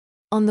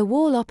On the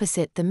wall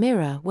opposite the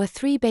mirror were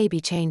 3 baby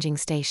changing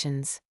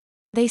stations.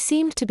 They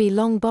seemed to be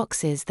long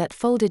boxes that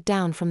folded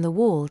down from the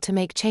wall to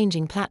make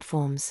changing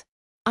platforms.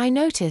 I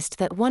noticed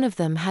that one of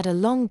them had a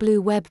long blue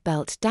web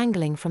belt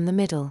dangling from the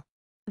middle.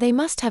 They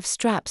must have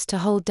straps to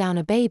hold down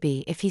a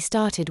baby if he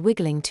started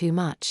wiggling too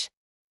much.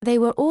 They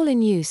were all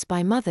in use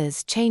by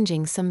mothers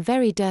changing some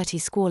very dirty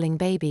squalling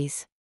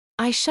babies.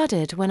 I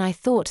shuddered when I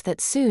thought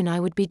that soon I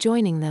would be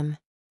joining them.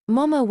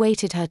 Mama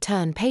waited her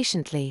turn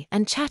patiently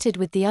and chatted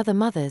with the other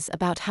mothers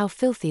about how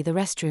filthy the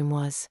restroom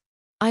was.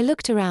 I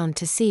looked around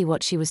to see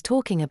what she was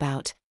talking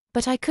about,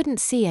 but I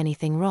couldn't see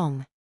anything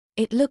wrong.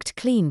 It looked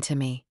clean to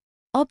me.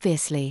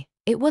 Obviously,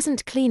 it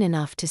wasn't clean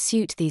enough to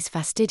suit these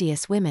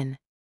fastidious women.